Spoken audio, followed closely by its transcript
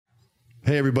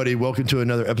Hey, everybody. Welcome to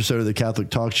another episode of the Catholic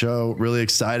Talk Show. Really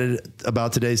excited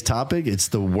about today's topic. It's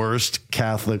the worst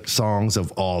Catholic songs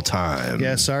of all time.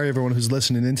 Yeah, sorry, everyone who's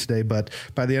listening in today, but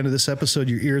by the end of this episode,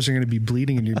 your ears are going to be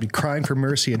bleeding and you're going to be crying for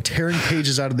mercy and tearing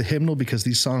pages out of the hymnal because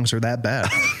these songs are that bad.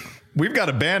 We've got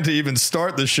a band to even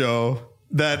start the show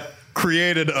that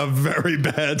created a very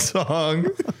bad song.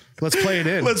 Let's play it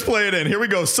in. Let's play it in. Here we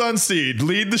go. Sunseed,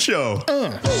 lead the show.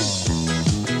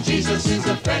 Jesus is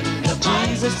a friend of mine.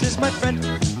 Jesus is my friend.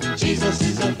 Jesus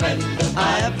is a friend of mine.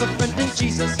 I have a friend in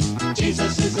Jesus.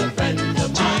 Jesus is a friend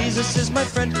of mine. Jesus is my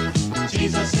friend.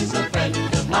 Jesus is a friend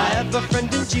of mine. I have a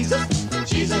friend in Jesus.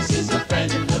 Jesus is a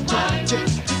friend of mine.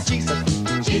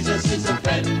 Jesus is a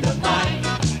friend of mine.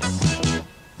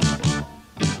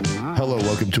 Hello,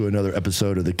 welcome to another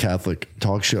episode of the Catholic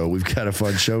Talk Show. We've got a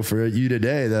fun show for you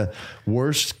today. The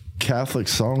worst Catholic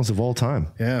songs of all time.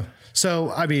 Yeah.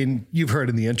 So, I mean, you've heard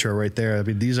in the intro right there. I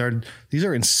mean, these are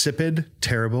insipid,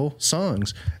 terrible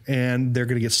songs, and they're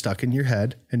going to get stuck in your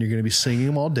head, and you're going to be singing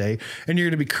them all day, and you're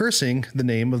going to be cursing the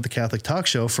name of the Catholic Talk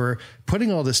Show for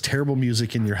putting all this terrible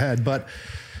music in your head. But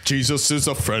Jesus is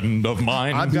a friend of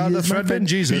mine. I've got a friend in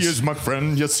Jesus. He is my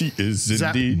friend. Yes, he is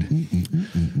indeed.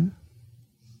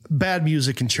 Bad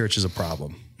music in church is a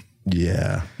problem.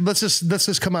 Yeah. Let's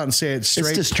just come out and say it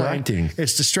straight. It's distracting.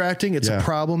 It's distracting. It's a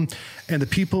problem. And the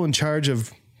people in charge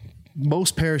of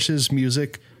most parishes'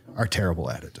 music are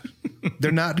terrible at it.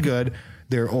 They're not good.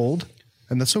 They're old.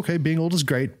 And that's okay. Being old is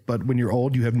great. But when you're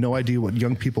old, you have no idea what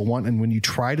young people want. And when you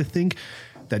try to think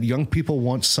that young people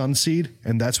want Sunseed,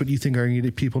 and that's what you think are going to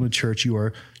get people in the church,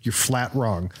 you're flat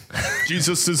wrong.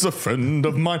 Jesus is a friend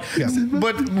of mine. Yeah.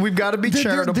 But we've got to be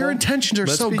charitable. Their intentions are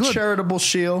so good. Let's be charitable,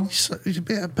 Sheil.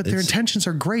 Yeah, but their intentions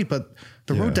are great, but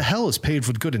the road to hell is paved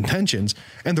with good intentions,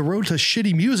 and the road to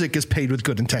shitty music is paved with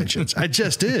good intentions. It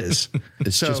just is.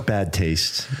 It's just bad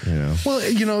taste, you know. Well,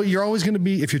 you know, you're always going to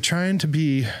be, if you're trying to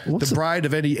be the bride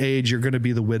of any age, you're going to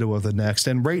be the widow of the next.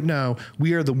 And right now,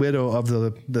 we are the widow of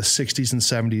the 60s and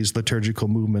 70s liturgical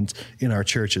movement in our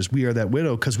churches. We are that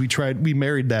widow because we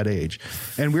married that age.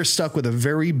 And we're stuck with a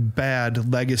very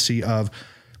bad legacy of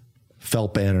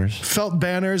felt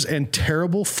banners and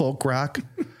terrible folk rock,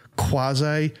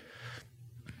 quasi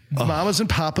mamas and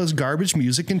papas garbage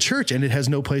music in church, and it has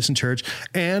no place in church.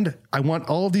 And I want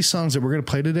all of these songs that we're going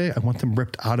to play today, I want them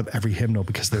ripped out of every hymnal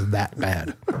because they're that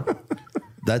bad.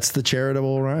 That's the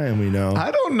charitable Ryan we know.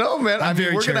 I don't know, man. I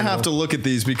mean, we're going to have to charitable. look at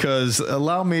these because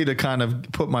allow me to kind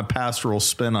of put my pastoral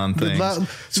spin on things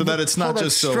so that it's not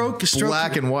just so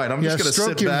black and white. I'm just going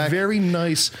to sit back. Very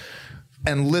nice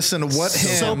and listen to what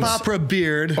hymns soap opera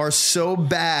beard are so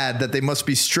bad that they must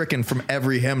be stricken from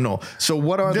every hymnal. So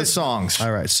what are the songs?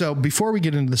 All right. So before we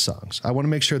get into the songs, I want to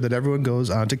make sure that everyone goes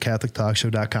on to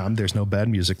CatholicTalkShow.com. There's no bad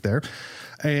music there.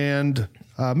 And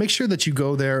make sure that you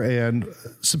go there and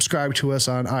subscribe to us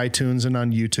on iTunes and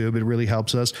on YouTube. It really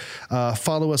helps us.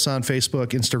 Follow us on Facebook,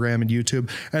 Instagram, and YouTube.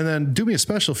 And then do me a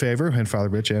special favor, and Father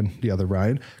Rich and the other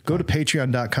Ryan, go to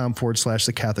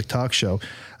patreon.com/The Catholic Talk Show.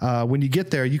 When you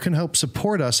get there, you can help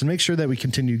support us and make sure that we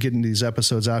continue getting these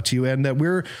episodes out to you and that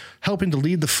we're helping to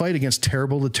lead the fight against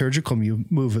terrible liturgical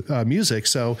music.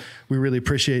 So we really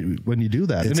appreciate when you do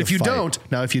that. It's and if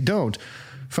you don't,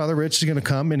 Father Rich is going to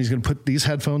come and he's going to put these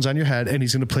headphones on your head and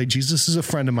he's going to play Jesus is a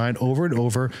Friend of Mine over and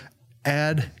over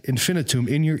ad infinitum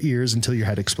in your ears until your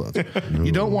head explodes.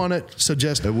 You don't want it, so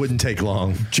just... It wouldn't take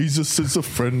long. Jesus is a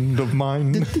friend of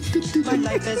mine. My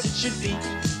life as it should be.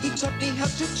 He taught me how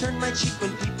to turn my cheek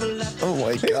when people laugh. Oh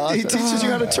my God. He teaches you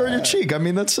how to turn your cheek. I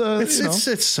mean, that's,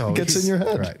 It's so... it gets in your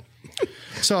head. Right.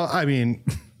 So, I mean,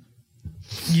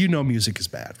 you know music is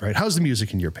bad, right? How's the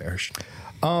music in your parish?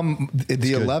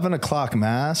 The 11 o'clock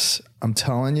mass, I'm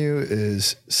telling you,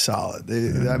 is solid.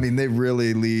 I mean, they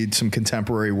really lead some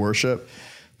contemporary worship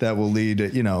that will lead,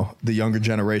 the younger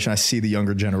generation. I see the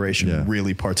younger generation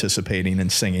really participating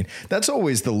and singing. That's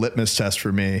always the litmus test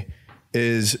for me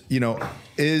is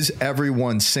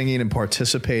everyone singing and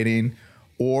participating,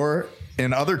 or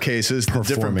in other cases, the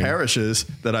different parishes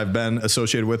that I've been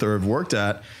associated with or have worked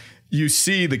at, you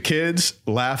see the kids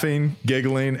laughing,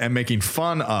 giggling, and making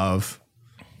fun of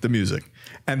the music,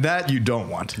 and that you don't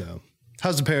want. No.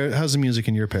 How's the music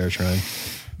in your parish, Ryan?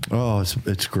 Oh,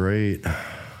 it's great.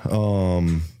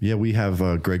 We have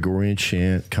a Gregorian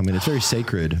chant coming. It's very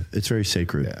sacred. It's very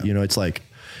sacred. Yeah. It's like,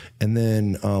 and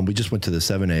then we just went to the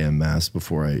 7 a.m. mass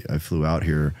before I flew out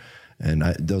here, and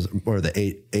the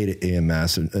 8 a.m.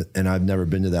 mass, and I've never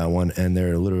been to that one. And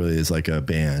there literally is like a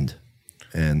band.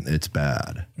 And it's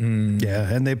bad.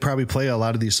 Yeah, and they probably play a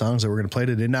lot of these songs that we're going to play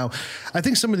today. Now, I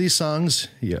think some of these songs,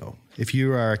 if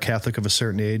you are a Catholic of a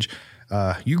certain age,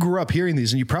 you grew up hearing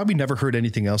these and you probably never heard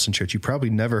anything else in church. You probably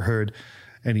never heard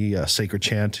any sacred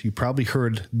chant. You probably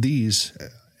heard these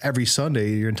every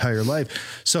Sunday your entire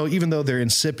life. So even though they're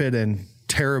insipid and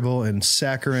terrible and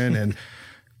saccharine and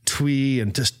twee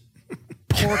and just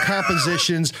poor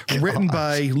compositions written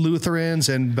by Lutherans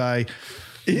and by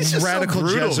radical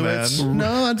brutal, Jesuits. man.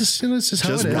 No, I'm just, this is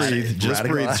how it is. breathe. Just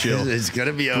breathe, Jill. It's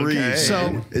gonna be okay. Breathe.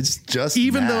 So it's just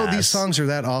even though mass. these songs are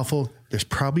that awful, there's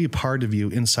probably a part of you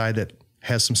inside that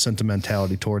has some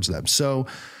sentimentality towards them. So,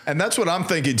 And that's what I'm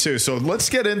thinking too. So let's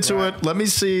get into it. Let me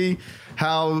see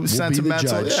how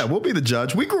sentimental. judge. Yeah, we'll be the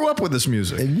judge. We grew up with this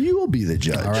music. and you will be the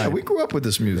judge. Yeah, we grew up with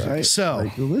this music. Right? So-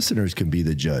 Like, the listeners can be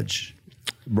the judge.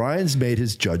 Ryan's made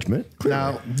his judgment. Clearly.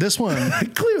 now this one,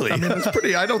 Clearly. I mean, it's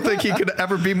pretty. I don't think he could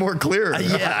ever be more clear.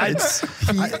 yeah, it's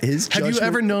his have you judgment-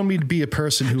 ever known me to be a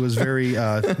person who was very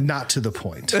not to the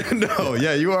point? No,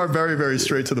 yeah, you are very, very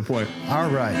straight to the point. All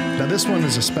right. Now, this one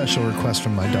is a special request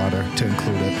from my daughter to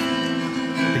include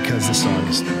it because the song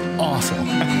is awful.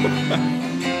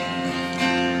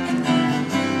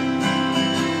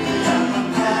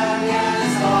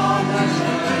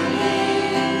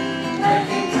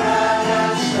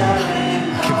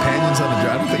 Companions on the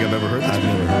Drive. I don't think I've ever heard this. I've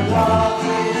never heard that one.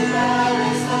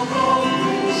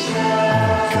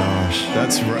 Oh, gosh.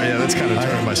 That's right. Yeah, that's kind of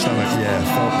turning my stomach.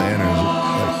 Yeah, fault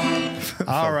banners.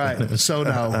 All right. So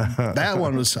now that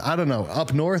one was, I don't know,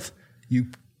 up north, you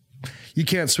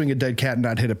can't swing a dead cat and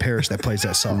not hit a parish that plays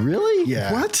that song. Really?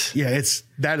 Yeah. What? Yeah,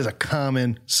 that is a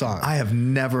common song. I have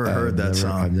never heard that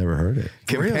song. I've never heard it.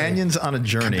 Companions on a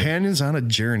Journey. Companions on a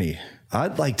Journey.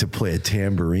 I'd like to play a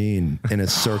tambourine in a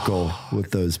circle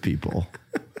with those people.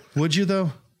 Would you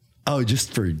though? Oh,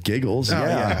 just for giggles. Oh,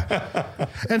 yeah.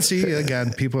 And see,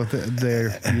 again, people with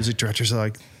their music directors are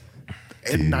like,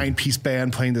 a 9-piece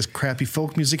band playing this crappy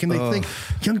folk music, and they think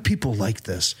young people like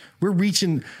this.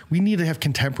 We need to have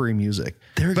contemporary music.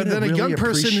 They're but going to then a really young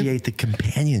person, appreciate the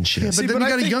companionship. yeah, but See, then but you I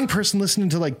got a think- young person listening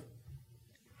to like,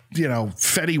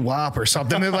 Fetty Wap or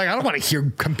something. They're like, I don't want to hear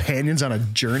Companions on a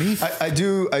Journey. I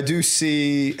do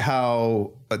see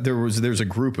how there's a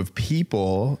group of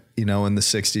people, in the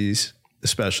 60s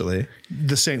especially.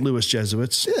 The St. Louis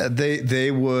Jesuits. Yeah,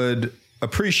 they would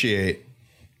appreciate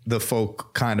the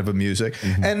folk kind of a music.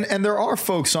 And there are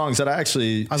folk songs that I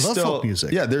love folk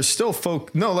music. Yeah, there's still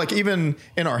folk. No, like even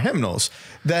in our hymnals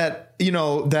that,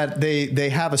 that they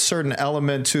have a certain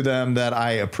element to them that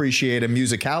I appreciate, a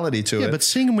musicality to it. Yeah, but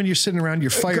sing them when you're sitting around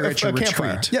your fire at your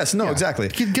campfire. retreat. Yes, no, Yeah. exactly.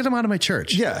 Get them out of my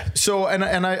church. Yeah. So, and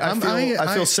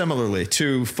I feel similarly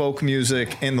to folk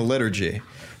music in the liturgy,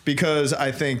 because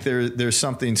I think there's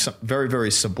something very, very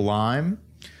sublime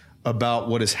about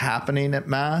what is happening at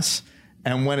Mass.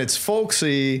 And when it's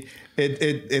folksy,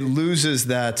 it loses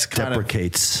that kind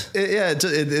Deprecates. of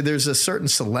there's a certain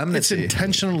solemnity. It's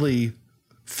intentionally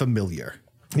familiar.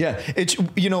 Yeah, it's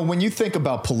when you think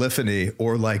about polyphony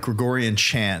or like Gregorian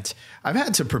chant, I've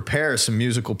had to prepare some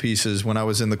musical pieces when I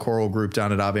was in the choral group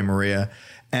down at Ave Maria,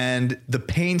 and the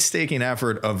painstaking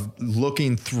effort of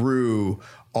looking through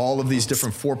all of these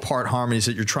different 4-part harmonies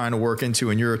that you're trying to work into,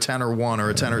 and you're a tenor 1 or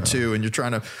a tenor 2, and you're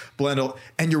trying to blend it,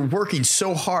 and you're working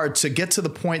so hard to get to the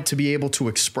point to be able to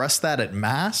express that at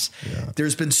Mass. Yeah.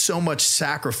 There's been so much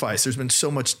sacrifice. There's been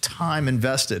so much time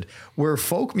invested, where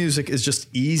folk music is just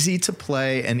easy to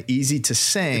play and easy to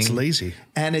sing. It's lazy.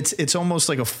 And it's almost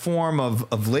like a form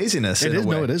of laziness. It in is. a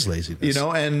way. No, it is laziness.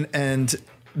 And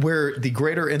where the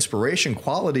greater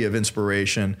quality of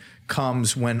inspiration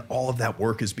comes when all of that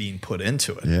work is being put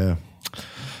into it. Yeah.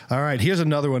 All right, here's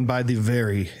another one by the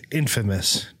very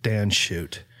infamous Dan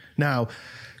Shute. Now,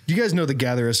 you guys know the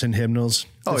Gather Us in hymnals?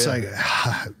 Oh, it's yeah. like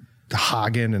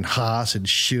Hagen and Haas and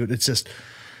Shute. It's just,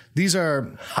 these are...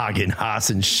 Hagen, Haas,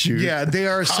 and Shute. Yeah, they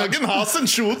are... Hagen, Haas, and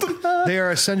Schulten. They are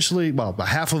essentially, well,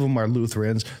 half of them are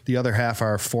Lutherans. The other half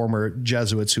are former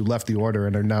Jesuits who left the order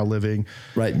and are now living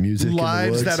Music in the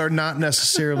lives woods. that are not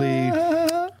necessarily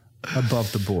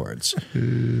above the boards.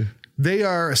 They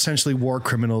are essentially war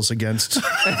criminals against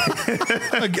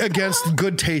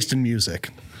good taste in music.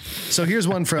 So here's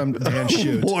one from Dan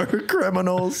Shute. War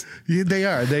criminals. Yeah, they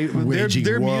are. Waging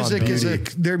Their war on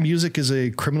music is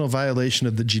a criminal violation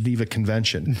of the Geneva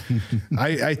Convention.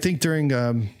 I think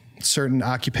during certain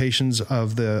occupations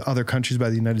of the other countries by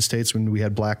the United States, when we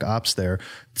had black ops there,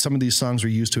 some of these songs were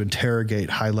used to interrogate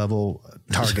high-level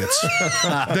targets.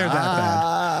 They're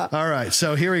that bad. All right,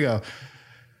 so here we go.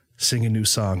 Sing a New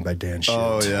Song by Dan Shute.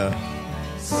 Oh, yeah.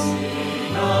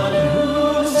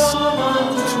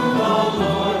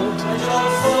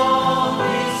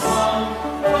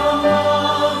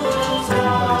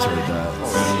 Everybody's heard that.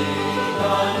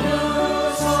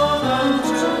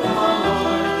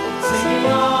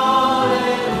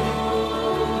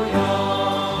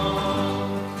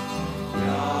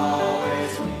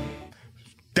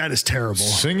 That is terrible.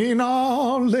 Singing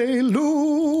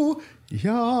hallelujah.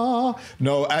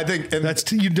 No, I think That's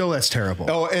that's terrible.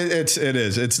 Oh, it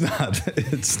is. It's not.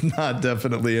 It's not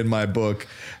definitely in my book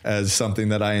as something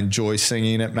that I enjoy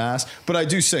singing at Mass, but I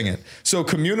do sing it. So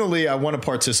communally, I want to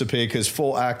participate because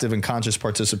full active and conscious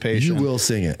participation. You will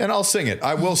sing it. And I'll sing it.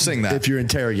 I will sing that. If you're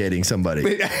interrogating somebody.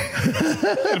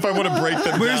 If I want to break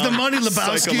them Where's down the money,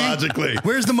 Lebowski? psychologically.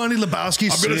 Where's the money,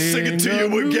 Lebowski? I'm going to sing it to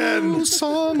you again.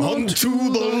 Song Unto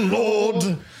the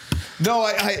Lord. No,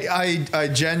 I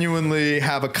genuinely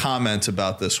have a comment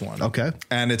about this one. Okay.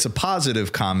 And it's a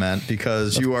positive comment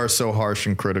because you are so harsh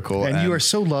and critical. And you are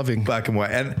so loving. Black and white.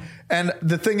 And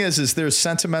the thing is there's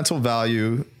sentimental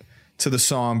value to the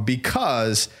song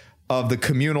because of the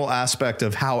communal aspect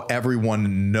of how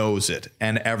everyone knows it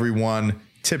and everyone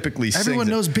typically sings Everyone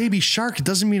it. knows Baby Shark. It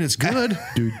doesn't mean it's good.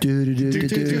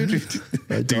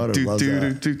 My daughter loves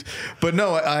that. But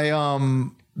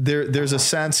no, there's a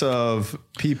sense of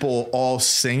people all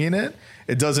singing it.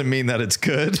 It doesn't mean that it's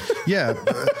good. Yeah.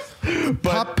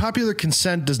 But popular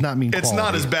consent does not mean It's quality.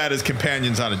 not as bad as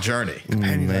Companions on a Journey.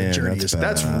 Companions on a Journey is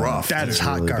That's rough. That is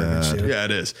hot really garbage, bad. dude. Yeah,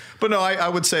 it is. But no, I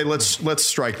would say let's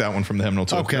strike that one from the hymnal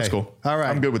too. Okay. That's cool. All right.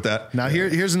 I'm good with that. Now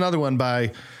here's another one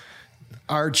by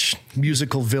arch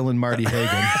musical villain Marty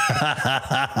Hagen.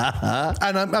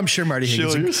 And I'm sure Marty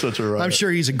Hagen. You're such a riot. I'm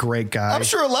sure he's a great guy. I'm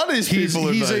sure a lot of these people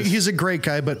are nice. He's a great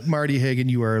guy, but Marty Hagen,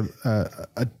 you are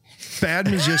a bad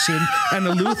musician and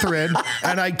a Lutheran,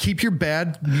 and I keep your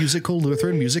bad musical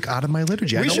Lutheran music out of my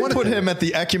liturgy. We should put him at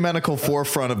the ecumenical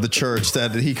forefront of the church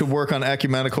that he could work on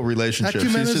ecumenical relationships.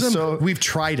 He's Ecumenism, just so... we've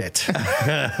tried it.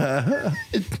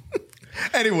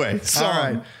 Anyway, song. All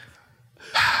right.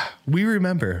 We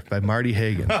Remember by Marty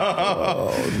Hagen.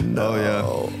 Oh yeah.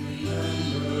 Oh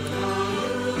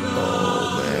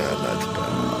man, that's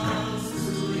bad.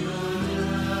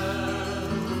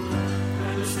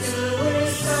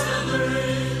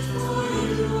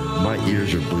 My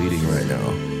ears are bleeding right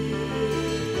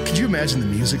now. Could you imagine the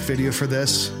music video for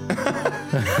this?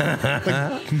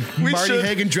 Marty should.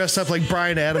 Hagen dressed up like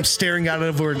Bryan Adams, staring out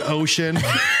over an ocean,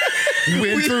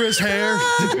 wind through his hair.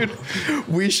 Dude,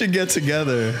 we should get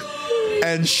together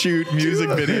and shoot music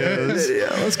videos. Yeah,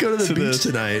 let's go to the beach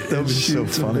tonight. That would be so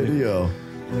Shoot some funny. Video.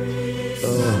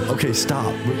 Okay,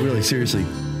 stop. Really, seriously.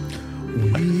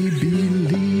 We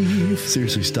believe.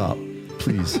 Seriously, stop,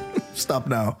 please. Stop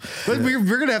now. But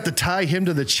we're gonna have to tie him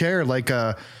to the chair like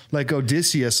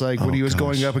Odysseus, when he was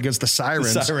going up against the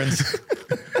sirens.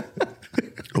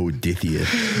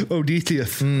 Odysseus.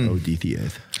 Odysseus.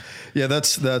 Odysseus. Yeah,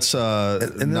 that's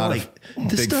And not like, a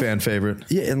this big stuff- fan favorite.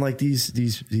 Yeah, and like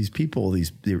these people,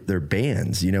 they're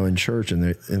bands, in church,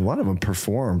 and a lot of them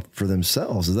perform for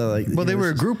themselves. Is that like? Well, they were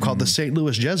a group called the St.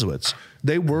 Louis Jesuits.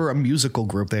 They were a musical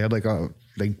group. They had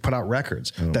they put out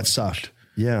records that sucked.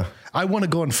 Yeah, I want to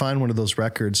go and find one of those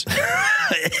records.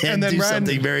 and then do Ryan, something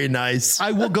something very nice.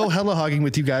 I will go hella hogging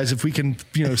with you guys if we can,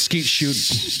 skeet shoot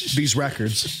these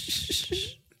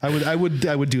records. I would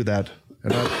do that.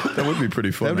 And That would be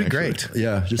pretty fun. that would be actually. great.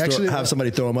 Yeah, just Actually, have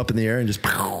somebody throw them up in the air and just.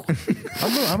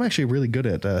 I'm actually really good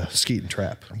at skeet and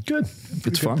trap. Good.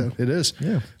 It's fun. It is.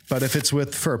 Yeah. But if it's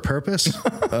for a purpose,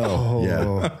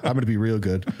 yeah. I'm going to be real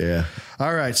good. Yeah.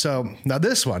 All right. So now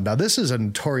this is a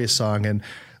notorious song, and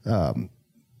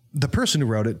the person who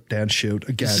wrote it, Dan Shute,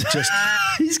 again, just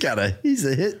he's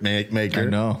a hit maker. I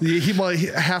know.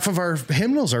 half of our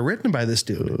hymnals are written by this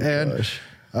dude, and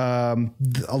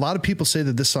a lot of people say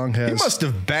that this song has. He must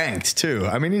have banked too.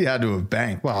 I mean, he had to have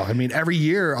banked. Well, I mean, every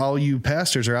year, all you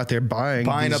pastors are out there buying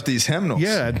Up these hymnals.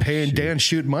 Yeah, and paying Dan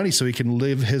Shute money so he can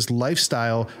live his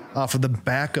lifestyle off of the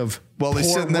back of While he's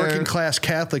poor sitting there working class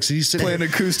Catholics. He's sitting playing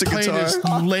acoustic playing guitar. his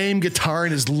lame guitar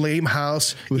in his lame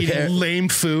house, hair. eating lame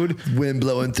food. Wind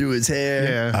blowing through his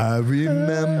hair. Yeah. I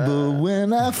remember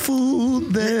when I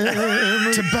fooled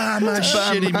them To buy my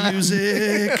shitty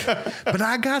music, but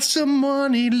I got some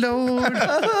money, Lord,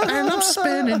 and I'm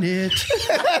spending it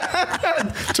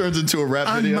Turns into a rap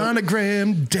on video.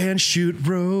 monogrammed Dan Shute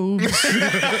robes.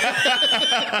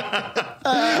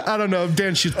 I don't know.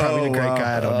 Dan Schute's probably a great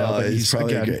guy. I don't know, but he's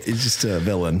probably again, he's just a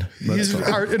villain. he's an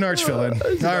arch villain.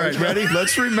 All right, ready?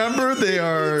 Let's remember they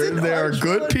are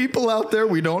good people out there.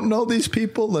 We don't know these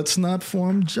people. Let's not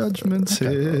form judgments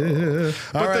here.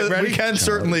 All right, ready? We can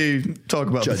certainly talk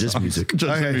about Judge the his songs. music.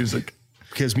 Judge the Okay. music.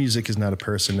 Because music is not a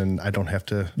person, and I don't have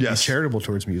to Yes. be charitable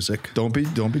towards music. Don't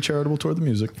be charitable toward the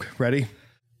music. Ready?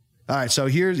 All right, so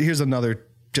here's another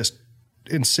just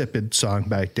insipid song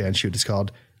by Dan Shute. It's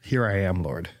called "Here I Am,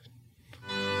 Lord."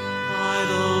 By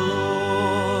the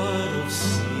Lord of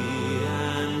sea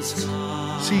and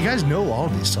sky, So you guys know all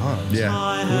these songs. Yeah.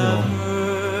 I have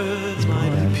heard my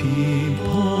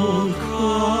people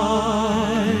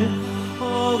cry.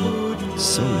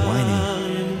 So whiny.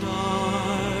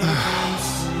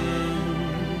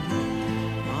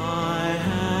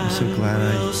 I'm so glad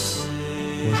I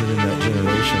wasn't in that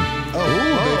generation.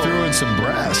 They threw in some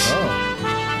brass.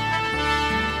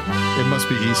 It must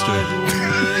be Easter.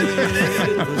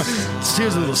 So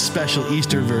here's a little special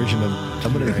Easter version of.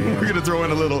 We're gonna throw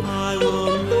in a little.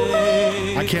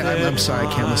 I can't. I'm sorry.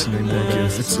 I can't listen anymore.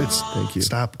 It's. Thank you.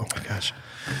 Stop. Oh my gosh.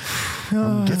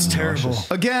 It's terrible.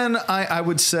 Again, I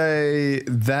would say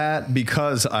that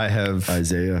because I have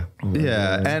Isaiah.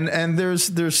 Yeah, and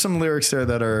there's some lyrics there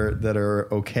that are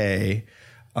okay,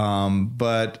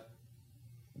 but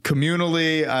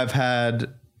communally, I've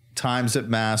had times at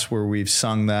Mass where we've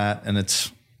sung that and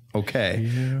it's okay.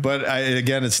 Yeah. But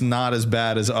again, it's not as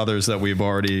bad as others that we've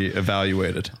already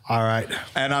evaluated. All right,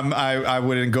 and I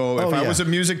wouldn't go if I was a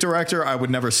music director, I would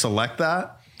never select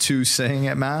that to sing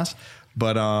at Mass.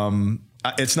 But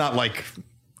it's not like.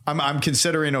 I'm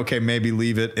considering, okay, maybe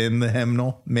leave it in the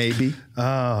hymnal, maybe.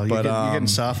 Oh, you're getting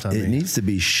soft on me. It needs to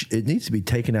be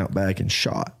taken out back and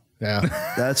shot. Yeah,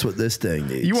 that's what this thing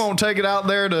needs. You won't take it out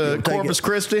there to Corpus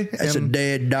Christi? That's a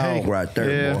dead dog right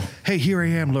there, boy. Hey, here I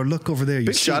am, Lord. Look over there.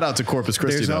 Big shout out to Corpus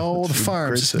Christi. There's all the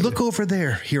farms. Look over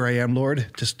there. Here I am, Lord.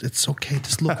 It's okay.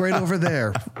 Just look right over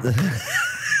there.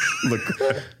 Look.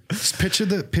 Just picture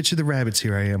the rabbits.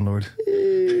 Here I am, Lord.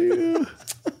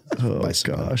 Oh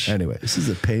gosh. Anyway, this is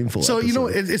a painful. So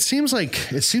episode. it seems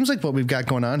like what we've got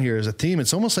going on here is a theme.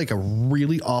 It's almost like a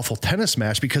really awful tennis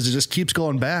match because it just keeps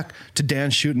going back to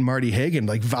Dan Schutt and Marty Hagen,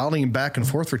 like volleying back and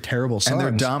forth for terrible songs.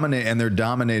 And they're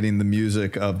dominating the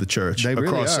music of the church. They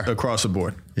really are. Across the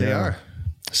board. They are.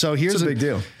 So here's a big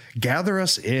deal. Gather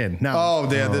us in now.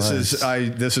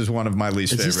 This is one of my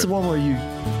least favorite. Is this the one where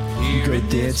you go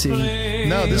dancing?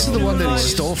 No, this is the one that he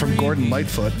stole from Gordon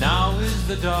Lightfoot. Now is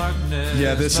the darkness.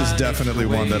 Yeah, this is definitely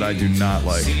one that I do not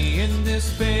like. See in this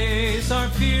space our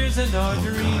fears and our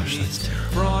dreams. Gosh, that's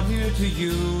terrible. Brought here to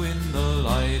you in the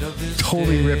light of this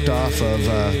Totally day. ripped off of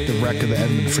the wreck of the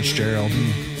Edmund Fitzgerald.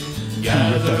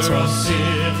 Gather us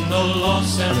in the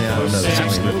lost and I don't know that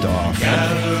song's ripped off.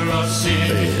 Gather us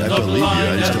in I believe you.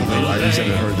 I just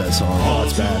haven't heard that song. Oh,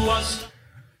 it's bad.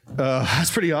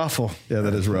 That's pretty awful. Yeah,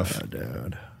 that is rough.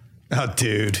 Dude. Oh,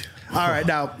 dude. All right,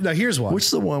 now here's one. Which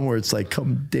is the one where it's like,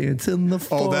 come dance in the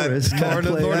forest. Lord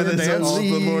of the Dance.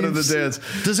 The Lord of the Dance.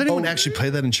 Does anyone actually play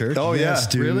that in church? Oh, Yes,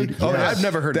 yeah. Really? Dude. Oh, Yes. I've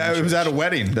never heard It was at a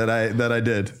wedding that I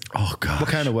did. Oh god. What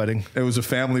kind of wedding? It was a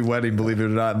family wedding, believe it or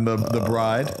not. And the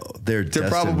bride. They're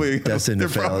probably destined to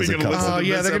fail as a gonna couple. listen Oh, to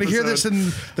yeah, this they're going to hear episode.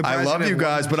 this in the I love you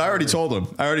guys, but I already told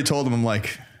them. I'm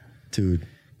like, Dude.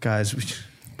 guys,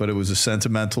 but it was a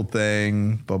sentimental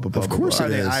thing. Blah, blah, blah, Of course blah, Are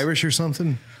blah. they is. Irish or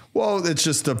something? Well, it's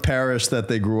just a parish that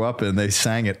they grew up in. They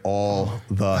sang it all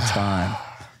the time.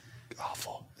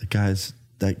 Awful.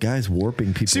 That guy's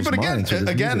warping people's See, but minds. with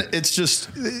his music. it's just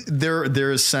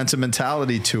there is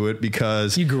sentimentality to it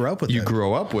because You grew up with it. You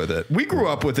grew up with it. We grew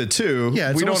up with it too. Yeah,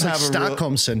 it's we don't almost like have a real,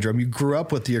 Stockholm syndrome. You grew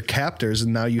up with your captors,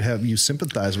 and now you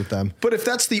sympathize with them. But if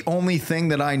that's the only thing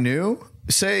that I knew,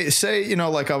 say,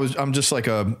 like I'm just like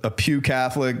a pew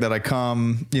Catholic that I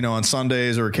come, on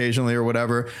Sundays or occasionally or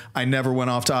whatever. I never went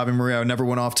off to Ave Maria. I never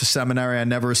went off to seminary. I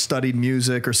never studied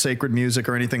music or sacred music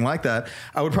or anything like that.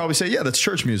 I would probably say, yeah, that's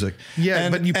church music. Yeah,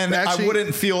 and, but you and actually- I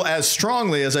wouldn't feel as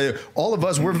strongly as all of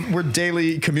us. We're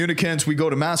daily communicants. We go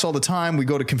to Mass all the time. We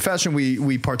go to confession.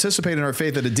 We participate in our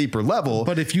faith at a deeper level.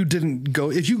 But if you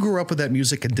grew up with that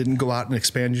music and didn't go out and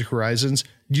expand your horizons,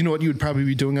 do you know what you would probably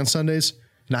be doing on Sundays?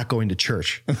 Not going to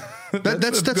church.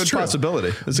 That's a good true.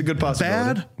 possibility. It's a good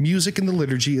possibility. Bad music in the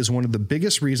liturgy is one of the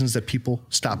biggest reasons that people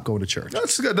stop going to church.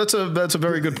 That's good. That's a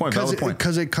very good point. Valid point.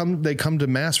 Because they come to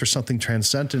Mass for something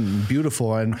transcendent and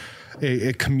beautiful and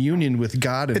a communion with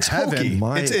God in It's heaven.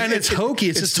 hokey. It's hokey.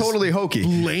 It's just totally this hokey.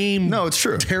 Lame. No, it's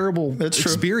true. Terrible It's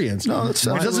true. experience. No, it's it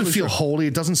doesn't absolutely feel true. holy.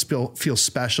 It doesn't feel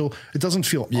special. It doesn't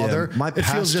feel other. It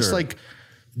feels just like.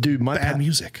 Dude, bad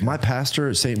music. My pastor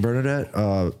at St. Bernadette,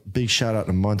 big shout out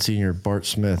to Monsignor Bart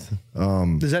Smith.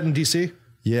 Is that in DC?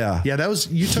 Yeah. Yeah,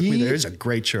 you took me there. It's a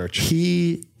great church.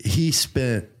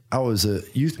 I was a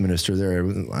youth minister there.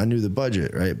 I knew the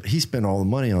budget, right? He spent all the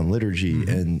money on liturgy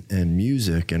and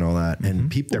music and all that. And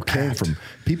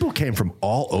people came from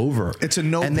all over. It's a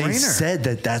no-brainer. And they said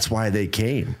that's why they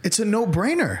came. It's a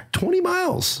no-brainer. 20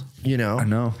 miles, I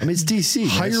know. I mean, it's DC.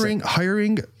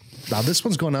 Hiring. Now, this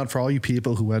one's going out for all you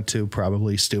people who went to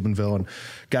probably Steubenville and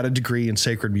got a degree in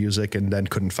sacred music and then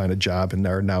couldn't find a job and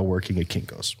are now working at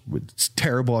Kinko's. It's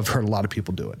terrible. I've heard a lot of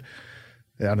people do it.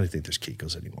 I don't think there's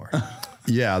Kinko's anymore.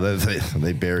 Yeah,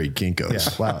 they buried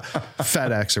Kinko's. Yeah, wow.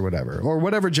 FedEx or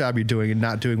whatever job you're doing and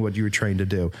not doing what you were trained to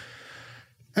do.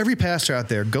 Every pastor out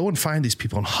there, go and find these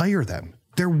people and hire them.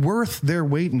 They're worth their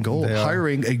weight in gold.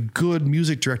 Hiring a good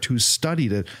music director who's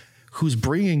studied it, who's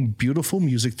bringing beautiful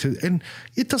music to, and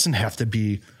it doesn't have to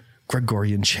be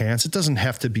Gregorian chants. It doesn't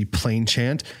have to be plain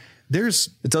chant. It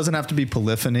doesn't have to be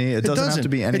polyphony. It doesn't have to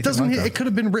be anything like that. It could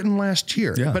have been written last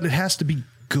year, but it has to be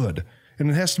good. And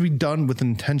it has to be done with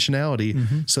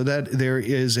intentionality so that there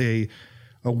is a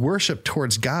worship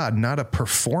towards God, not a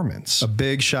performance. A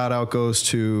big shout out goes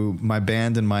to my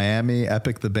band in Miami,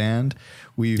 Epic the Band.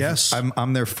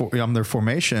 I'm their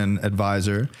formation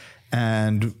advisor,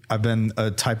 and I've been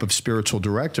a type of spiritual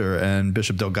director, and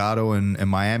Bishop Delgado in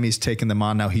Miami's taken them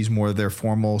on. Now he's more of their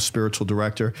formal spiritual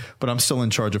director, but I'm still in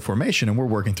charge of formation, and we're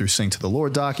working through Sing to the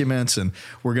Lord documents, and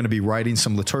we're going to be writing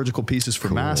some liturgical pieces for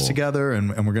Mass together, and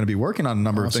we're going to be working on a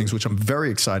number of things, which I'm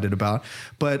very excited about.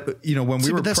 But, when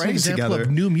we were praying together, of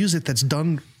new music that's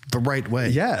done the right way.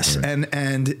 Yes. Right.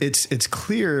 And it's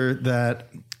clear that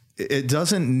it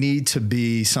doesn't need to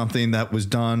be something that was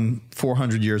done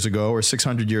 400 years ago or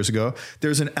 600 years ago.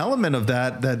 There's an element of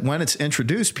that when it's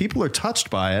introduced, people are touched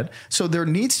by it. So there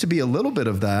needs to be a little bit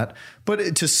of that.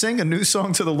 But to sing a new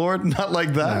song to the Lord, not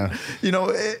like that.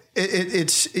 Yeah.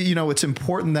 It's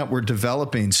important that we're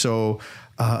developing. So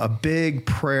a big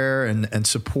prayer and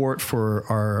support for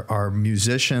our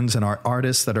musicians and our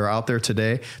artists that are out there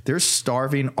today. There's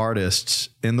starving artists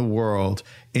in the world,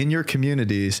 in your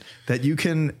communities, that you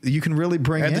can really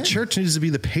bring in. And the church needs to be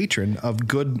the patron of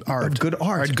good art.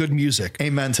 Good music.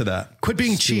 Amen to that. Quit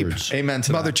being cheap. Amen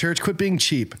to Mother that. Church, quit being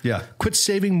cheap. Yeah. Quit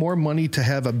saving more money to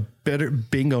have a better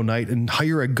bingo night and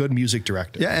hire a good music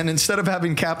director. Yeah, and instead of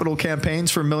having capital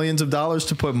campaigns for millions of dollars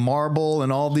to put marble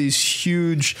and all these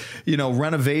huge,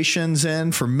 renovations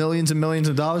in for millions and millions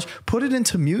of dollars, put it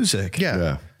into music.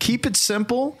 Yeah. Keep it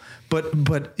simple, but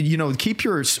keep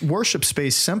your worship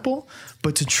space simple,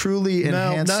 but to truly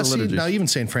enhance the liturgy. Now, even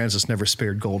St. Francis never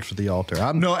spared gold for the altar.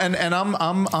 I'm of the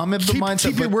mindset.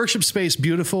 Keep your worship space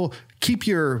beautiful. Keep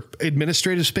your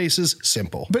administrative spaces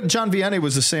simple. But John Vianney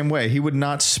was the same way. He would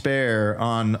not spare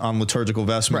on liturgical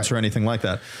vestments or anything like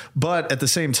that. But at the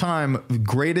same time,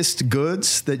 greatest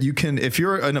goods that you can, if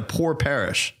you're in a poor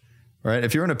parish. Right.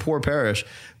 If you're in a poor parish,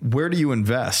 where do you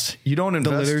invest? You don't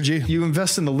invest. The liturgy. You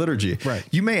invest in the liturgy. Right.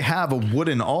 You may have a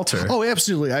wooden altar. Oh,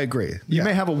 absolutely. I agree. You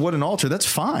may have a wooden altar. That's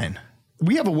fine.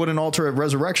 We have a wooden altar at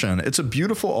Resurrection. It's a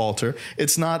beautiful altar.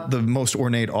 It's not the most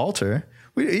ornate altar.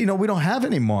 We don't have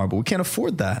any marble. We can't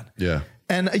afford that. Yeah.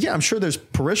 And I'm sure there's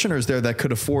parishioners there that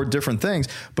could afford different things,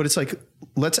 but it's like,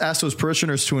 let's ask those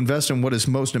parishioners to invest in what is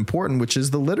most important, which is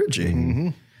the liturgy. Mm-hmm.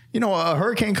 A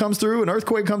hurricane comes through, an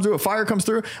earthquake comes through, a fire comes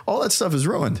through, all that stuff is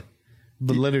ruined.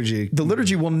 The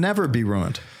liturgy will never be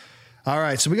ruined. All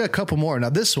right, so we got a couple more. Now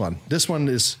this one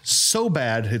is so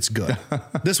bad, it's good.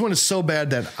 This one is so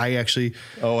bad that I actually...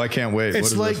 Oh, I can't wait.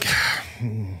 It's like...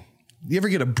 You ever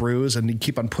get a bruise and you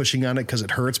keep on pushing on it because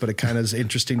it hurts, but it kind of is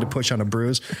interesting to push on a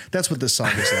bruise? That's what this song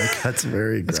is like. That's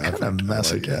very graphic. It's kind of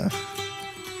messy, yeah.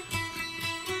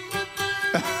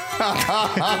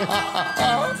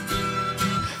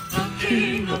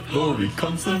 King of glory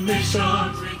comes, the nation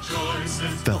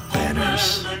rejoices. Belt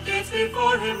banners.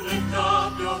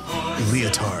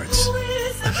 Leotards.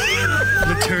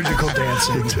 Liturgical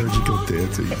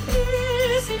dancing.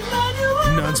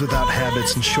 Nuns without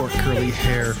habits and short curly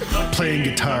hair playing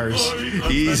guitars.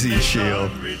 Easy,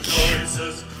 Shield.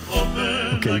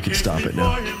 Okay, you can stop it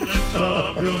now.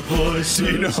 Do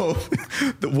you know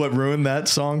what ruined that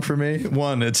song for me?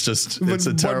 One, it's a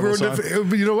terrible song.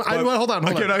 Hold on.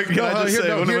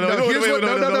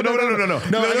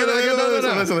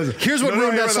 Here's what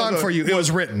ruined that song for you. It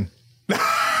was written.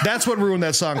 That's what ruined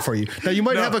that song for you. Now you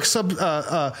might have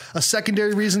a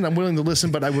secondary reason. I'm willing to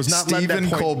listen, but I was not led that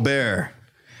point.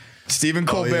 Stephen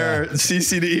Colbert,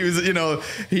 CCD.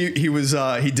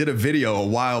 He did a video a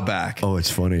while back. Oh, it's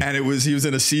funny. And he was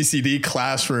in a CCD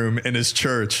classroom in his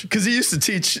church because he used to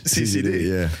teach CCD.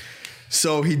 Yeah.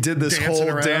 So he did this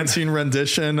dancing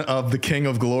rendition of the King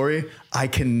of Glory. I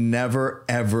can never,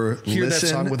 ever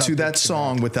listen to that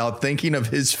song without thinking of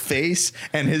his face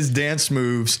and his dance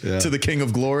moves to the King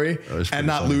of Glory and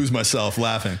not lose myself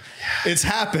laughing. It's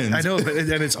happened. I know, and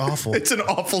it's awful. It's an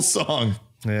awful song.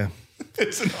 Yeah.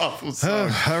 It's an awful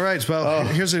song. All right. Well,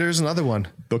 here's another one.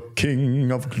 The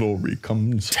King of Glory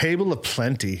comes. Table of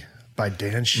Plenty by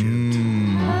Dan Shute.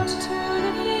 Dan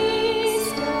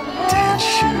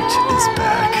Shute is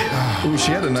back. Ooh,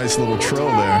 she had a nice little trill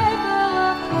there.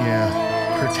 Yeah.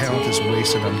 Her talent is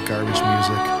wasted on garbage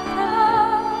music.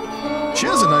 She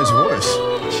has a nice voice.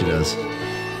 She does.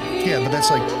 Yeah, but that's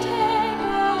like.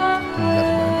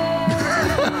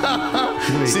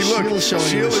 Never mind. See, look,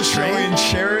 Sheila's showing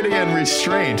charity and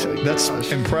restraint. That's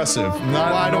impressive.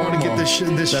 Not I don't want to get this show.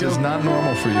 That is not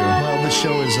normal for you. Well, this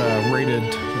show is rated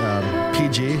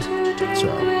PG. So,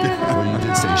 Well, you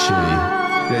did say shitty.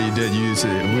 Yeah, you did use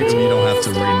it. You don't have to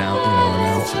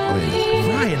announce it.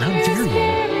 Ryan, how dare you?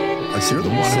 I see You're the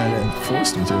what one you said. that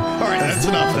forced him to. All right, that's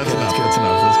enough. That's Okay, enough. that's good. That's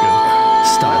enough. That's good.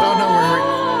 Stop. I don't know where.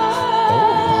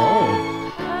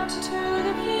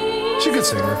 She's a good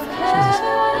singer.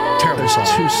 Terrible song.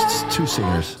 Two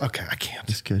singers. Okay, I can't.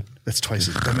 That's good.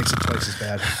 That makes it twice as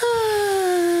bad.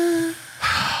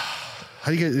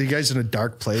 How you guys in a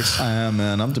dark place? I am,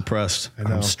 man. I'm depressed. I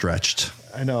know. I'm stretched.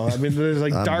 I know. I mean, there's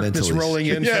like I'm darkness mentally rolling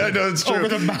in. Yeah, I know it's true. Over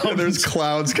the mountains. Yeah, there's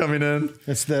clouds coming in.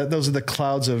 Those are the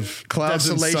clouds of Clouds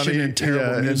in desolation sunny, and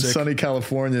terrible in music. sunny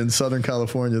California, in Southern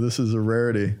California. This is a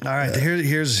rarity. All right,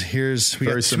 here's we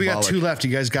got symbolic. two left.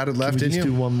 You guys got it left, Can we didn't just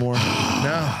you? do one more?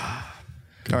 No.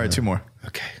 All right, two more.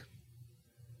 Okay.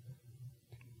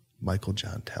 Michael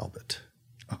John Talbot.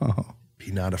 Oh.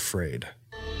 Be not afraid.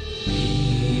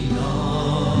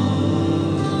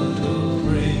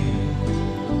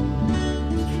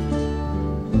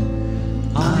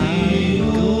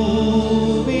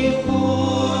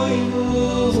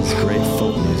 It's great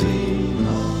folk music.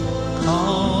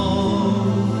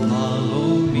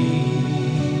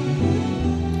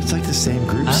 It's like the same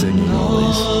group singing all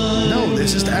these. No,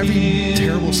 it's just every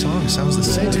terrible song sounds the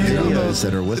same. Videos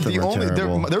that are with them are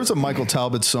terrible. There was a Michael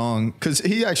Talbot song because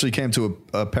he actually came to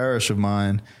a parish of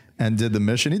mine and did the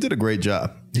mission. He did a great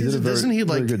job. He did a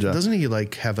very good job. Doesn't he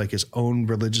like have like his own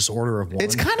religious order of one?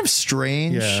 It's kind of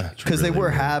strange because they wear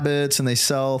habits and they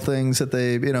sell things that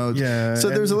they, yeah. So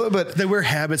there's a little bit. They wear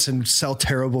habits and sell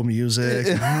terrible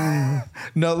music.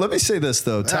 No, let me say this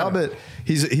though. Talbot,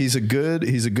 he's a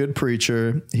good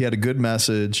preacher. He had a good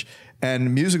message.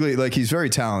 And musically, like he's very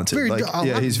talented.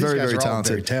 He's very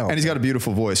talented. And he's got a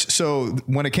beautiful voice. So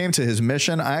when it came to his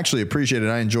mission, I actually appreciated it.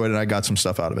 I enjoyed it. I got some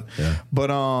stuff out of it. Yeah. But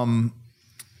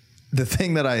the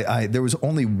thing that there was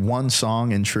only one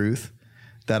song in truth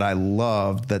that I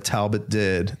loved that Talbot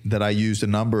did that I used a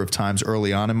number of times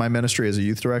early on in my ministry as a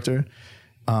youth director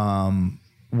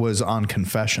was on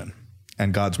Confession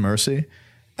and God's Mercy.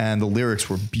 And the lyrics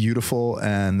were beautiful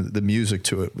and the music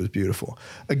to it was beautiful.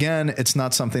 Again, it's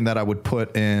not something that I would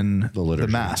put in the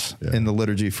Mass, in the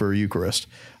liturgy for Eucharist.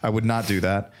 I would not do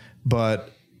that.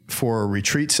 But for a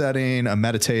retreat setting, a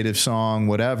meditative song,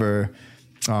 whatever,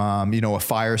 a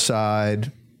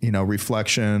fireside,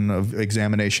 reflection of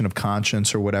examination of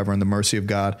conscience or whatever in the mercy of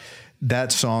God,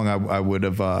 that song I would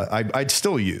have, I'd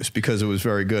still use because it was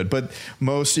very good. But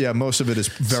most of it is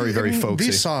very folksy.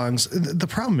 These songs, the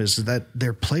problem is that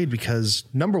they're played because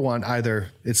number one,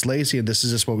 either it's lazy and this is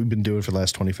just what we've been doing for the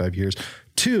last 25 years.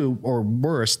 Two, or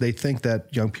worse, they think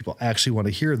that young people actually want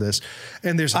to hear this.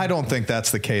 And I don't think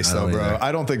that's the case though, bro.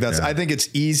 I don't think that's, I think it's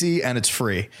easy and it's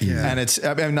free. Yeah. And it's,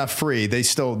 not free. They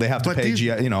have to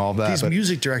pay, all that. These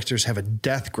music directors have a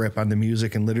death grip on the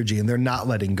music and liturgy and they're not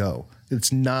letting go.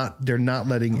 They're not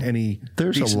letting any.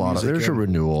 There's a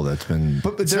renewal that's been,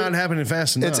 but it's not happening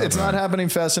fast enough. It's not happening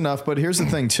fast enough. But here's the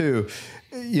thing too,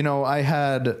 I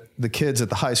had the kids at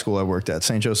the high school I worked at,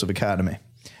 St. Joseph Academy,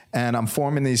 and I'm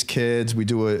forming these kids. We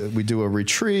do a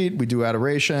retreat, we do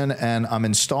adoration, and I'm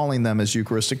installing them as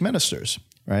Eucharistic ministers.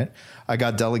 Right? I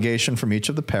got delegation from each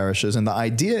of the parishes, and the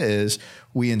idea is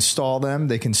we install them.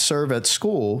 They can serve at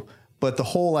school. But the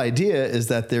whole idea is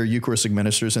that they're Eucharistic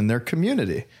ministers in their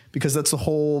community because that's the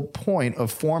whole point of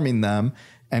forming them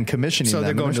and commissioning them. So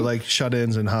they're going to like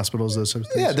shut-ins and hospitals, those sorts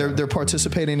of things? Yeah, they're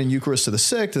participating in Eucharist to the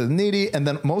sick, to the needy, and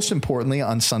then most importantly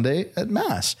on Sunday at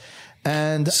Mass.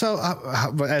 And so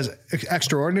as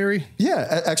extraordinary?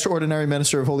 Yeah, extraordinary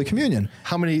minister of Holy Communion.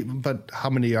 How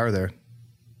many are there?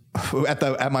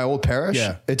 At my old parish,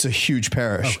 it's a huge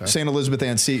parish. Okay. St. Elizabeth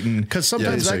Ann Seton. Because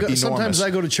sometimes I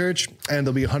go to church and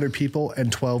there'll be 100 people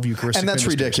and 12 Eucharistic and that's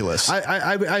ministers. ridiculous.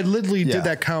 I literally did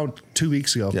that count 2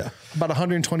 weeks ago. Yeah. About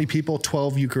 120 people,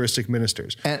 12 Eucharistic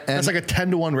ministers. And that's like a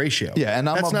 10-to-1 ratio. Yeah, and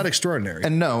that's not extraordinary.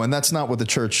 And that's not what the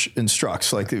church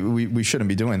instructs. Like we shouldn't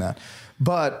be doing that.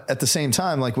 But at the same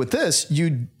time, like with this,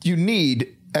 you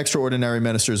need extraordinary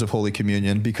ministers of Holy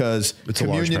Communion because it's a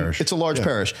large parish. It's a large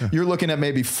parish. Yeah. You're looking at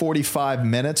maybe 45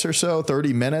 minutes or so,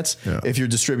 30 minutes if you're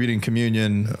distributing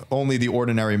communion, only the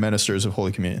ordinary ministers of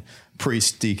Holy Communion,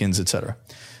 priests, deacons, etc.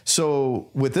 So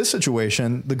with this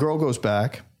situation, the girl goes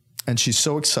back and she's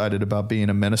so excited about being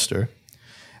a minister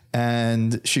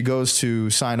and she goes to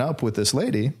sign up with this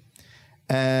lady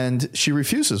and she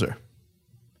refuses her.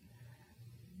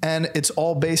 And it's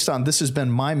all based on, this has been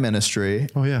my ministry.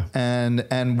 Oh, yeah.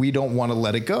 And we don't want to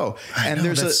let it go. And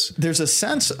know, there's a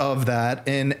sense of that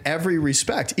in every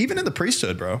respect, even in the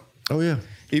priesthood, bro. Oh, yeah.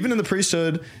 Even in the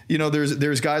priesthood, you know,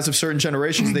 there's guys of certain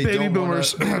generations. They Baby don't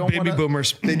boomers. wanna,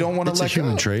 Boomers. They don't want to let It's a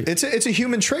human go. trait. It's a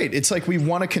human trait. It's like we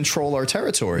want to control our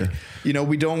territory. Yeah. You know,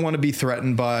 we don't want to be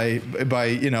threatened by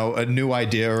you know, a new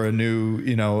idea or a new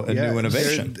new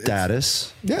innovation.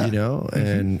 Status, Yeah. you know,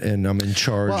 and I'm in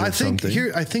charge of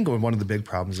something. I think one of the big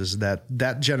problems is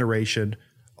that generation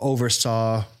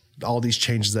oversaw all these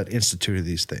changes that instituted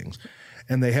these things.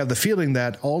 And they have the feeling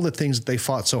that all the things that they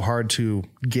fought so hard to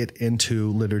get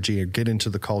into liturgy or get into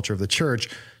the culture of the church,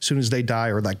 as soon as they die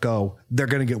or let go, they're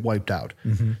going to get wiped out.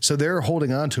 Mm-hmm. So they're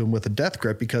holding on to them with a death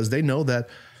grip because they know that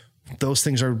those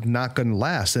things are not going to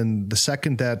last. And the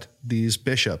second that these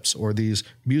bishops or these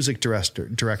music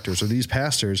directors or these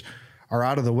pastors are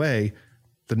out of the way,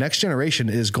 the next generation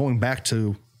is going back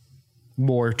to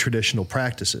more traditional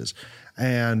practices.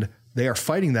 And they are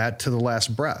fighting that to the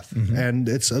last breath. Mm-hmm. And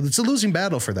it's a losing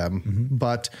battle for them, mm-hmm.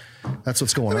 but that's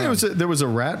what's going on. There was a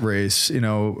rat race, you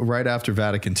know, right after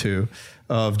Vatican II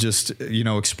of just, you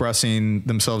know, expressing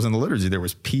themselves in the liturgy. There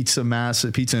was pizza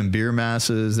and beer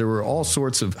masses. There were all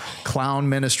sorts of clown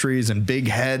ministries and big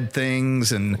head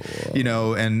things and, you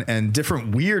know, and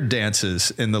different weird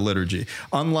dances in the liturgy.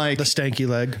 Unlike the stanky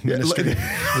leg ministry. The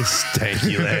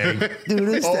stanky leg. Dude,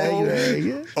 the stanky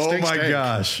leg. Oh my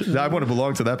gosh. I want to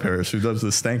belong to that parish who does the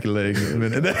stanky leg. I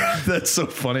mean, that's so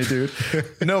funny, dude.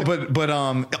 No, but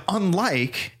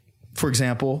unlike, for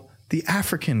example, the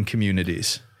African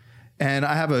communities. And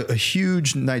I have a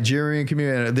huge Nigerian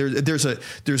community. There's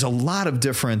a lot of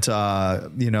different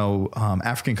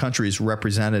African countries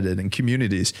represented in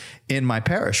communities in my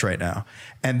parish right now.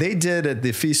 And they did at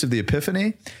the Feast of the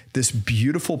Epiphany this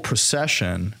beautiful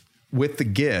procession with the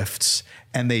gifts,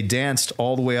 and they danced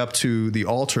all the way up to the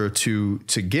altar to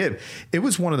give. It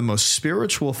was one of the most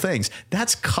spiritual things.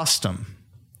 That's custom.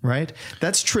 Right.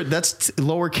 That's true. That's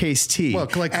lowercase t. Well,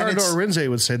 like Cardinal Arinze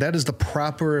would say, that is the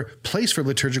proper place for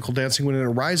liturgical dancing when it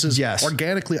arises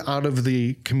organically out of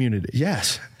the community.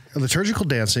 Yes. Liturgical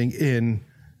dancing in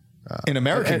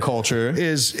American culture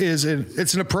it's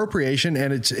an appropriation,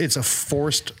 and it's a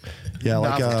forced. Yeah.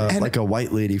 Like a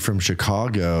white lady from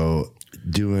Chicago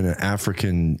doing an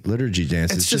African liturgy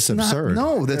dance. It's just absurd.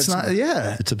 That's not.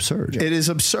 Yeah, it's absurd. It is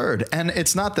absurd. And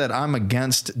it's not that I'm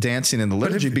against dancing in the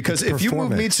liturgy, because if you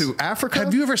move me to Africa,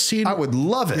 have you ever seen? I would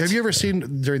love it. Have you ever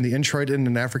seen during the introit in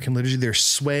an African liturgy, they're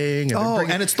swaying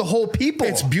and it's the whole people.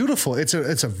 It's beautiful.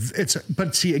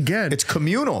 But see, again, it's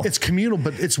communal. It's communal,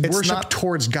 but it's worship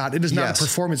towards God. It is not a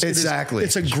performance. Exactly.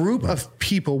 It's a group of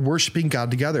people worshiping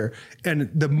God together, and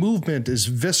the movement is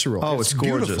visceral. Oh, it's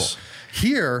gorgeous. Beautiful.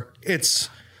 Here, it's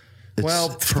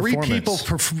 3 people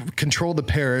control the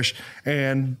parish,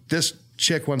 and this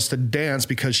chick wants to dance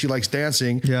because she likes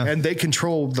dancing, and they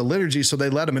control the liturgy, so they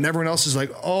let them, and everyone else is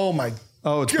like, "Oh my, it's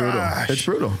gosh. brutal! It's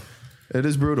brutal. It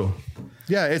is brutal."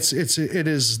 Yeah, it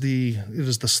is the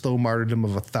slow martyrdom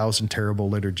of 1,000 terrible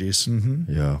liturgies. Mm-hmm.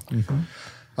 Yeah. Mm-hmm.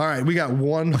 All right, we got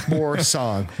one more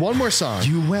song. One more song.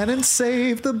 You went and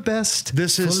saved the best.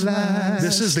 This is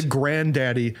the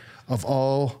granddaddy of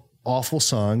all awful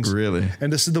songs. Really?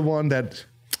 And this is the one that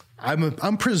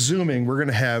I'm presuming we're going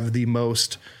to have the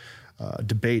most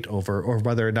debate over, or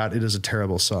whether or not it is a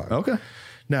terrible song. Okay.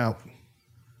 Now,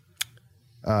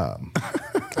 I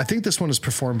think this one is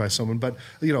performed by someone, but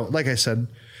like I said,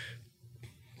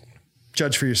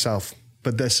 judge for yourself.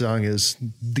 But this song is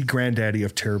the granddaddy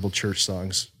of terrible church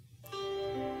songs.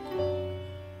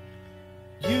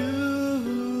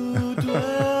 You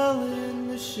dwell in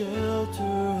the shelter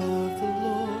of the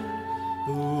Lord,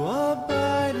 who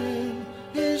abide in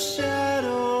his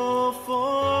shadow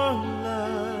for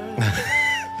life.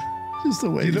 Just the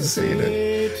way you're saying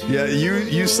it. Yeah,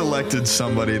 you selected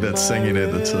somebody that's singing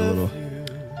it. That's a little.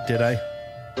 Did I?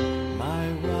 My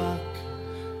rock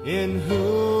in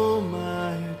whom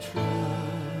I trust.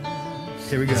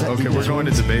 Here we go. Okay, we're going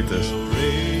to debate this.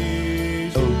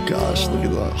 Oh gosh, look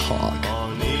at that hawk.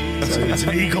 It's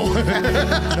an eagle.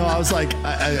 No, I was like,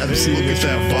 I'm seeing it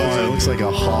that buzz. It looks like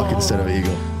a hawk instead of an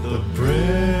eagle.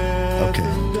 Okay,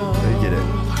 I get it.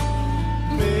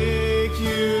 Make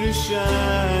you to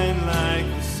shine like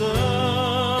the sun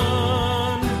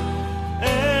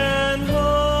and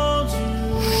hold you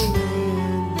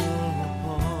in the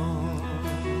palm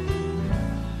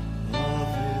of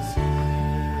his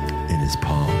hand. In his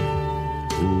palm.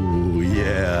 Ooh,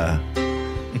 yeah.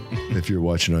 If you're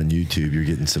watching on YouTube, you're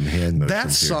getting some hand motions.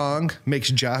 That song makes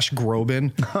Josh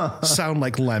Groban sound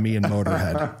like Lemmy in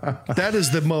Motorhead. That is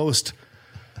the most.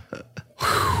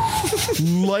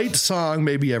 light song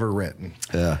maybe ever written.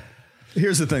 Yeah.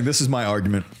 Here's the thing. This is my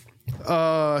argument.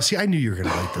 See, I knew you were going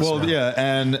to like this. Well, now. yeah,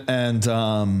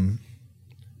 and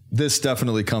this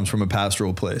definitely comes from a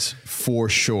pastoral place for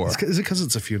sure. Is it because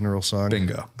it's a funeral song?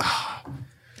 Bingo.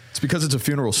 It's because it's a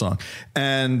funeral song,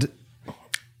 and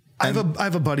I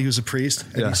have a buddy who's a priest,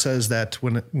 and he says that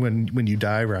when you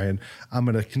die, Ryan, I'm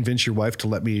going to convince your wife to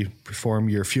let me perform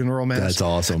your funeral mass. That's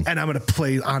awesome. And I'm going to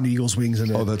play On Eagle's Wings in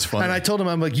it. Oh, that's funny. And I told him,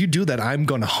 I'm like, you do that, I'm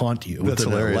going to haunt you. That's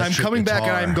hilarious. I'm Electric coming back and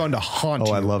guitar. I'm going to haunt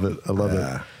you. I love it. I love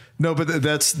it. No, but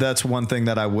that's one thing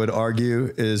that I would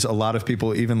argue is a lot of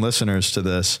people, even listeners to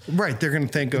this, Right. They're going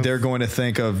to think of. they're going to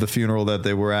think of the funeral that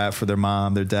they were at for their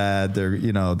mom, their dad, their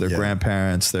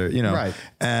grandparents, Right.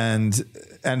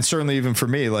 And certainly even for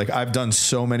me, like I've done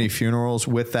so many funerals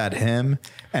with that hymn,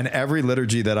 and every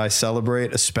liturgy that I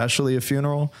celebrate, especially a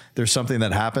funeral, there's something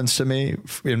that happens to me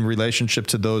in relationship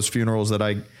to those funerals that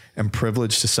I am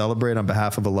privileged to celebrate on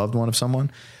behalf of a loved one of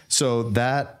someone. So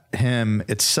that hymn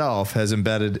itself has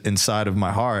embedded inside of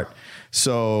my heart.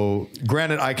 So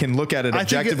granted, I can look at it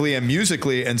objectively and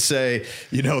musically and say,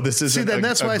 this isn't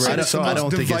that's why I said it's the I most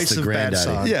don't think it's the divisive bad granddaddy.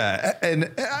 song. yeah.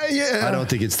 And I don't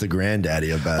think it's the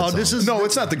granddaddy of bad songs. this is no,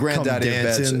 it's not the granddaddy of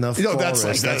dance beds. in the That's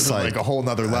forest. like a whole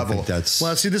nother I level. think that's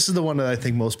Well, see, this is the one that I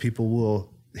think most people will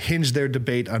hinge their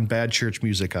debate on bad church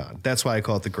music on. That's why I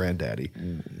call it the granddaddy.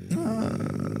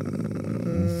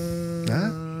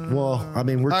 well. I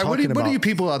mean, we're All right, talking what about. do you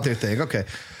people out there think? Okay,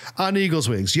 On Eagle's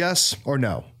Wings, yes or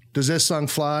no? Does this song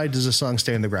fly? Does this song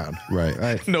stay in the ground?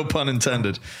 Right. No pun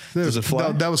intended. Does it fly?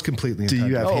 No, that was completely. Do you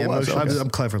intended. have hand wow, motion? okay. I'm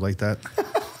clever like that.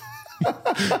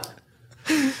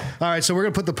 All right, so we're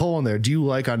gonna put the poll in there. Do you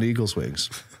like On Eagle's Wings?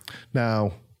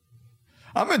 Now,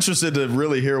 I'm interested to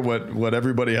really hear what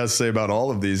everybody has to say about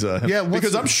all of these.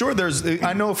 Because I'm sure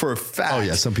I know for a fact. Oh,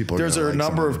 yeah, some people are There's gonna a like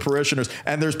number some of parishioners,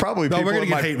 and there's probably people. we're gonna in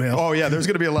get my- hate mail. Oh yeah, there's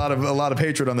going to be a lot of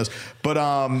hatred on this. But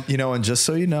and just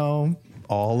so you know,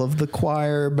 all of the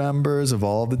choir members of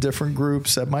all the different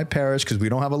groups at my parish, because we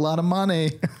don't have a lot of money.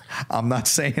 I'm not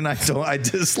saying I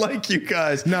dislike you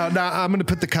guys. no, I'm going to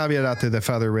put the caveat out there that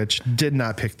Father Rich did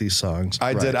not pick these songs.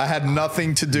 I did. I had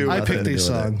nothing to do. I with picked it. these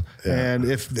do with it. songs, Yeah. and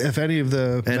if any of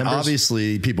the And members,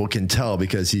 obviously, people can tell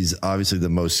because he's obviously the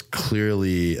most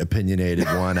clearly opinionated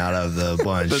one out of the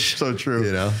bunch. That's so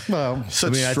true. well,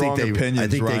 Such I strong think opinions.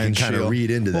 they Ryan can kind Shield. of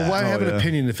read into well, that. why have an yeah.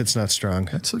 opinion if it's not strong?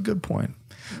 That's a good point.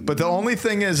 But the only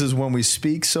thing is when we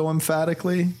speak so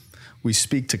emphatically, we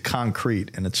speak to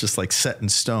concrete, and it's just like set in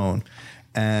stone.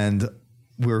 And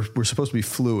we're supposed to be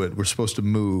fluid. We're supposed to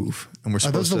move, and we're Are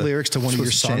supposed those to. the lyrics to one of your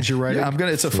supposed to songs change. you're writing? Yeah,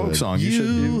 it's a folk song.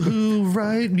 You who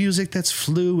write music that's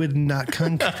fluid, not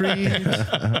concrete.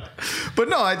 But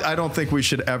no, I don't think we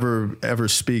should ever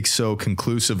speak so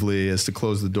conclusively as to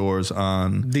close the doors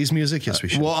on. These music, yes, we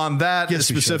should. Well, on that Yes,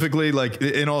 we should. specifically, like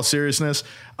in all seriousness,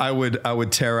 I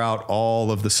would tear out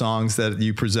all of the songs that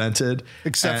you presented,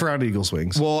 Except for On Eagle's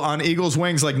Wings. Well, on Eagle's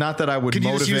Wings, like not that I would Could you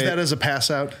motivate. just use that as a pass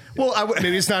out? Well, I would.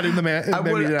 Maybe it's not in the man. I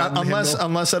would,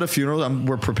 unless at a funeral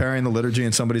we're preparing the liturgy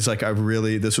and somebody's like,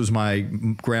 this was my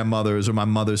grandmother's or my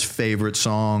mother's favorite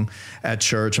song at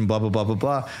church and blah blah blah blah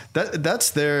blah. That's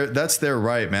their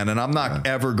right, man. And I'm not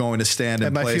ever going to stand At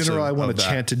in my place funeral, of, I want of to that.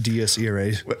 chant a Dies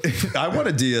Irae. I want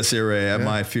a Dies Irae at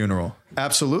my funeral.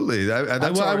 Absolutely.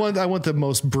 I want the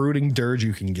most brooding dirge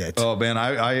you can get. Oh man,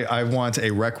 I want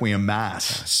a Requiem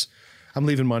Mass. I'm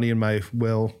leaving money in my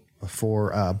will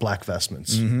for black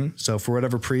vestments. Mm-hmm. So for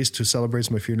whatever priest who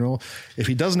celebrates my funeral, if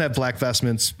he doesn't have black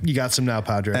vestments, you got some now,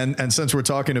 Padre. And since we're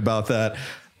talking about that,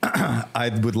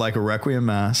 I would like a Requiem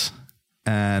Mass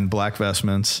and black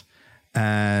vestments,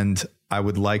 and I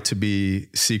would like to be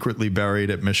secretly buried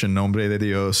at Mission Nombre de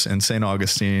Dios in St.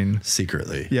 Augustine.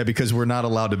 Secretly. Yeah, because we're not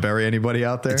allowed to bury anybody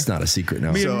out there. It's not a secret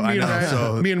now. me, so and, I me, and know, Ryan,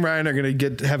 so- me and Ryan are going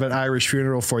to have an Irish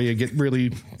funeral for you, get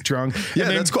really drunk. Yeah,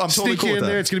 and then that's cool. I'm totally sneak cool you with in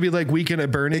there. that. It's going to be like Weekend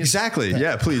at Bernie's. Exactly.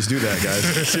 Yeah, please do that,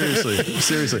 guys.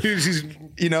 Seriously.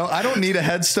 I don't need a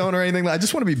headstone or anything. I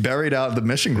just want to be buried out at the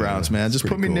mission grounds, man. Just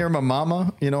put me cool. near my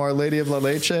mama, Our Lady of La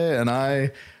Leche, and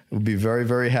I would be very,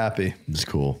 very happy. It's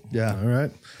cool. Yeah. All right.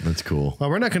 That's cool. Well,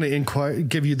 we're not going to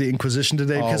give you the Inquisition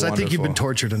today because I think you've been wonderful.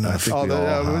 tortured enough.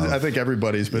 I think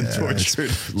everybody's been tortured.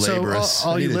 So Laborious.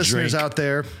 all I you need a listeners drink. out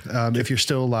there, if you're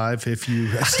still alive, if you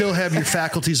still have your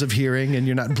faculties of hearing and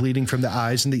you're not bleeding from the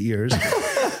eyes and the ears,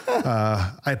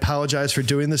 I apologize for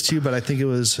doing this to you, but I think it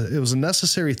was a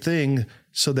necessary thing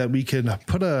so that we could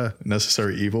put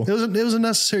Necessary evil. it was a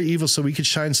necessary evil so we could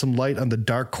shine some light on the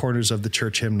dark corners of the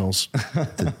church hymnals.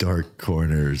 The dark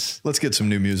corners. Let's get some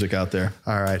new music out there.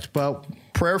 All right. Well,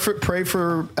 Pray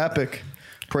for Epic.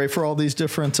 pray for all these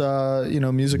different,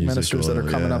 music ministers that are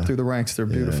coming up through the ranks. They're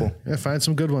beautiful. Yeah, find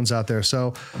some good ones out there.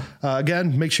 So,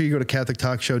 again, make sure you go to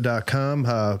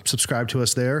CatholicTalkShow.com, subscribe to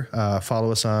us there,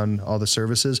 follow us on all the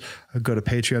services, go to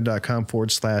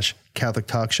patreon.com/Catholic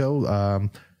Talk Show.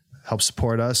 Help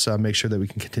support us, make sure that we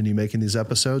can continue making these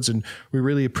episodes. And we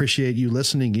really appreciate you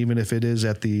listening, even if it is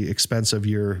at the expense of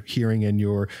your hearing and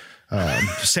your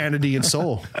sanity and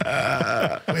soul.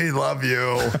 We love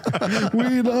you.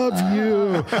 We love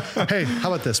you. Hey,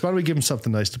 how about this? Why don't we give him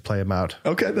something nice to play him out?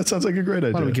 Okay, that sounds like a great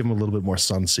idea. Why don't we give him a little bit more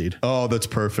sunseed? Oh, that's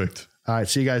perfect. All right,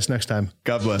 see you guys next time.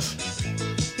 God bless.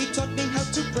 He taught me how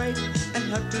to pray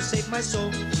and how to save my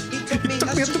soul. He taught me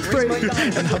how to pray raise my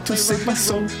and how to save my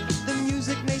soul. The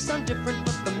music may sound different,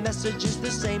 but the message is the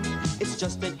same. It's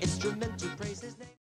just an instrument to